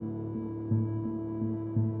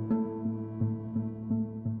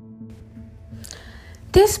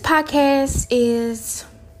This podcast is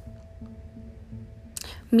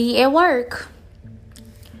me at work,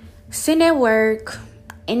 sitting at work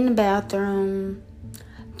in the bathroom,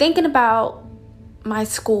 thinking about my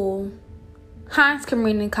school, Hinds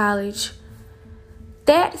Community College.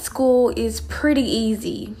 That school is pretty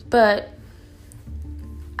easy, but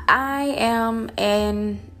I'm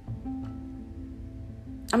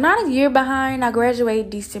not a year behind. I graduated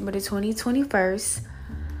December the 2021st.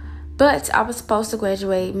 But I was supposed to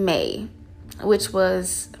graduate May, which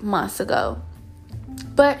was months ago.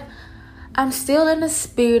 But I'm still in the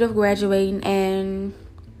spirit of graduating, and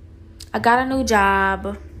I got a new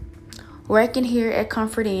job working here at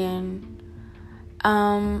Comfort Inn.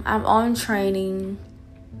 I'm on training.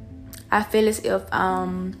 I feel as if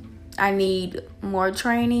I need more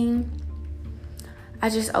training. I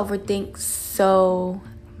just overthink so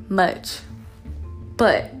much.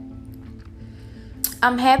 But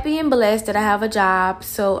I'm happy and blessed that I have a job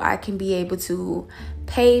so I can be able to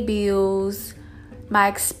pay bills, my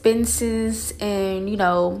expenses, and,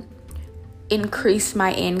 increase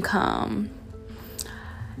my income.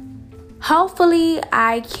 Hopefully,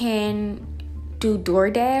 I can do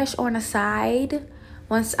DoorDash on the side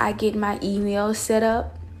once I get my email set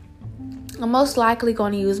up. I'm most likely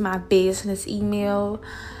going to use my business email.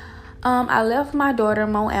 I left my daughter,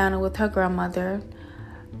 Moana, with her grandmother.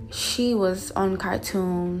 She was on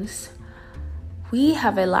cartoons. We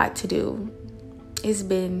have a lot to do. It's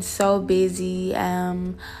been so busy.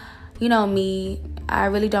 Me,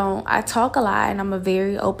 I talk a lot and I'm a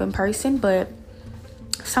very open person, but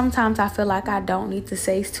sometimes I feel like I don't need to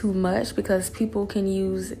say too much because people can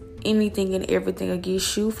use anything and everything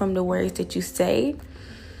against you from the words that you say.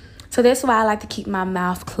 So that's why I like to keep my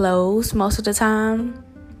mouth closed most of the time.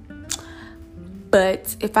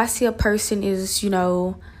 But if I see a person is,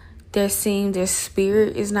 their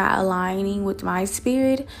spirit is not aligning with my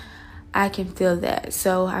spirit, I can feel that.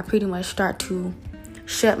 So I pretty much start to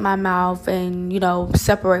shut my mouth and,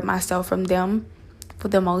 separate myself from them for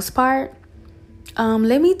the most part.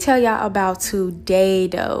 Let me tell y'all about today,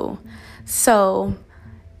 though. So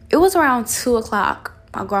it was around 2:00.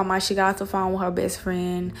 My grandma, she got off the phone with her best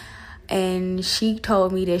friend, and she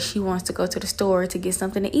told me that she wants to go to the store to get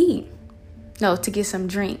something to eat. No, to get some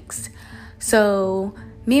drinks. So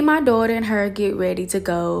me and my daughter and her get ready to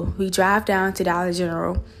go. We drive down to Dollar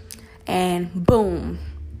General, and boom,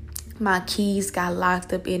 my keys got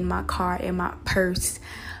locked up in my car and my purse.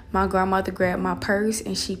 My grandmother grabbed my purse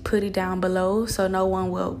and she put it down below so no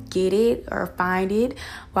one will get it or find it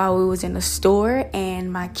while we was in the store,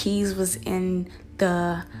 and my keys was in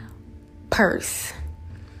the purse.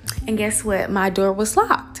 And guess what? My door was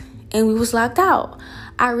locked and we was locked out.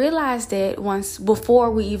 I realized that once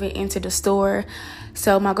before we even entered the store.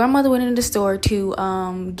 So my grandmother went into the store to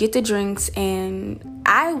get the drinks, and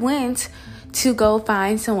I went to go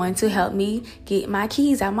find someone to help me get my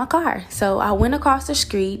keys out of my car. So I went across the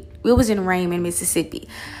street. It was in Raymond, Mississippi.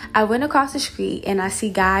 I went across the street and I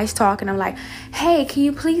see guys talking. I'm like, hey, can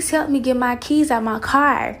you please help me get my keys out of my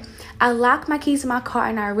car? I locked my keys in my car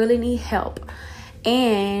and I really need help.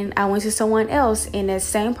 And I went to someone else in that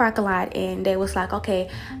same parking lot, and they was like,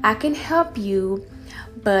 okay, I can help you,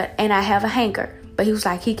 and I have a hanger. But he was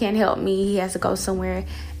like, he can't help me. He has to go somewhere.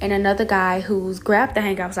 And another guy who's grabbed the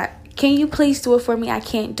hanger, I was like, can you please do it for me? I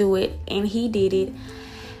can't do it. And he did it.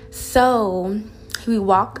 So we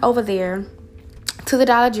walked over there to the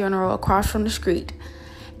Dollar General across from the street.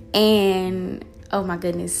 And oh my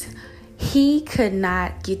goodness, he could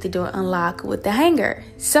not get the door unlocked with the hanger.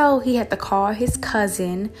 So he had to call his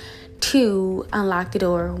cousin to unlock the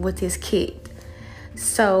door with his kid.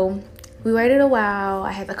 So we waited a while.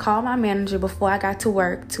 I had to call my manager before I got to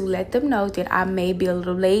work to let them know that I may be a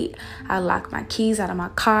little late. I locked my keys out of my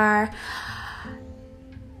car.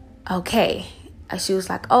 Okay. She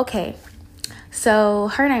was like, okay. So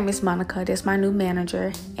her name is Monica. That's my new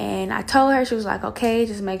manager. And I told her, she was like, okay,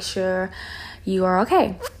 just make sure you are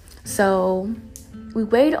okay. So we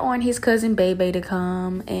waited on his cousin Bebe to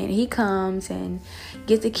come, and he comes and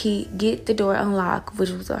get the door unlocked,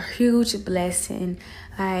 which was a huge blessing.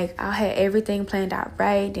 Like, I had everything planned out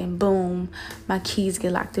right, and boom, my keys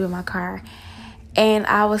get locked up in my car. And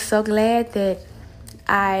I was so glad that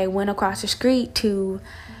I went across the street to,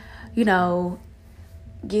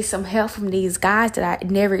 get some help from these guys that I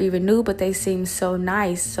never even knew, but they seemed so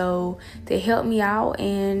nice. So they helped me out,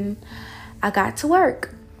 and I got to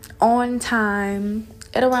work on time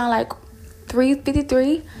at around like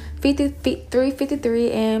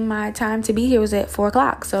 3:53, and my time to be here was at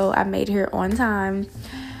 4:00. So I made it here on time,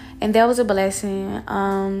 and that was a blessing.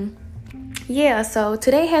 So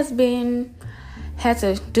today has been Had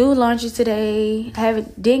to do laundry today.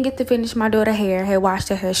 Didn't get to finish my daughter's hair. Had washed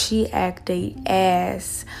her hair. She acted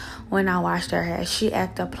ass when I washed her hair. She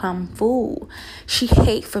acted a plum fool. She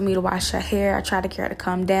hate for me to wash her hair. I tried to get her to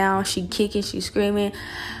calm down. She kicking, she screaming.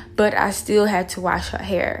 But I still had to wash her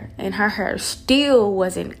hair. And her hair still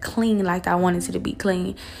wasn't clean like I wanted it to be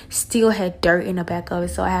clean. Still had dirt in the back of it.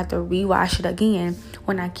 So I had to rewash it again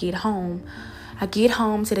when I get home. I get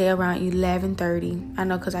home today around 11:30. I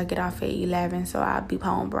know because I get off at 11. So I'll be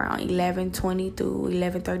home around 11:20 through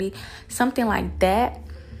 11:30. Something like that.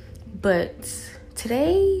 But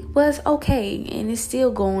today was okay. And it's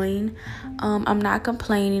still going. I'm not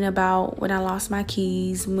complaining about when I lost my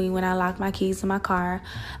keys. When I locked my keys in my car.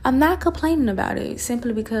 I'm not complaining about it.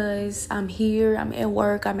 Simply because I'm here. I'm at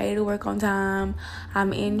work. I made it work on time.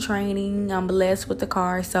 I'm in training. I'm blessed with the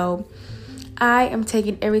car. So I am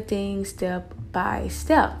taking everything step by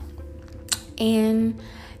step. And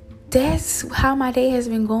that's how my day has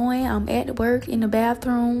been going. I'm at work in the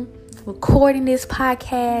bathroom recording this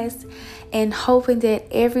podcast and hoping that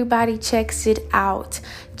everybody checks it out.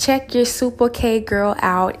 Check your Super K Girl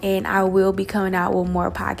out, and I will be coming out with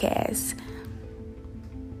more podcasts.